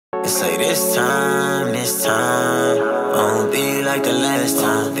say this time, won't be like the last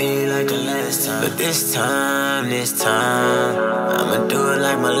time, But this time, I'ma do it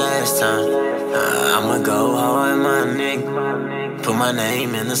like my last time. I'ma go hard, my nigga. Put my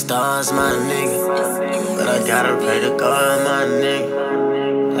name in the stars, my nigga. But I gotta pray to God, my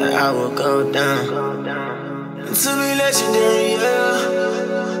nigga, that I will go down. To be legendary, yeah.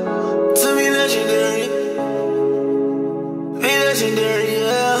 To be legendary. Be legendary,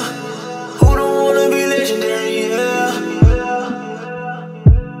 yeah. Who don't wanna be legendary, yeah.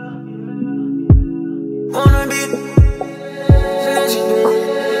 Wanna be legendary,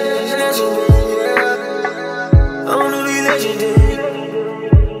 yeah. I wanna be legendary.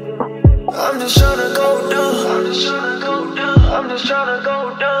 I'm just tryna go down. I'm just tryna go down. I'm just tryna go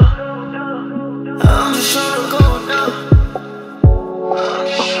down. I'm just tryna go down. I'm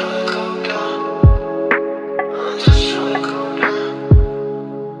just tryna go down. I'm just tryna go down.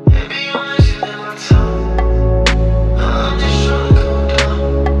 Baby, you're messing in my tongue. I'm just tryna go down.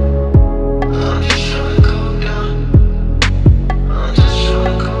 I'm just tryna go down. I'm just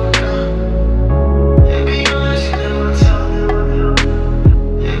tryna go down. Baby, you're messing in my tongue.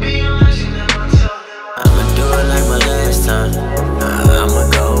 Baby, you're messing in my tongue. I'ma do it like my last time. I'ma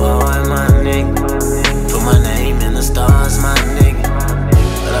go hard, my nigga. Put my name in the stars, my nigga.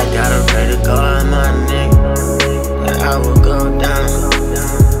 But I gotta pray to God, my nigga, that I will go down.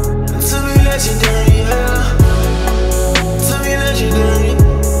 To be legendary, yeah. To be legendary.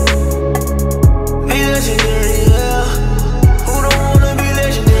 Be legendary, yeah. Who don't wanna be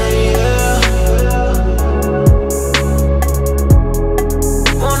legendary, yeah.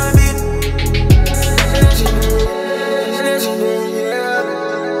 Wanna be legendary, yeah.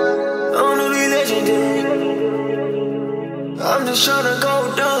 I wanna be legendary. I'm just tryna go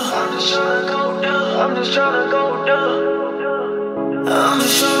down. I'm just tryna go down. I'm just tryna go down. I'm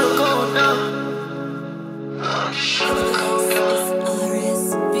just tryna go down. I'm just tryna go down.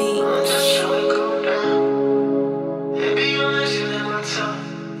 AresBeats. I'm just tryna go down. Baby, you're messing in my tongue.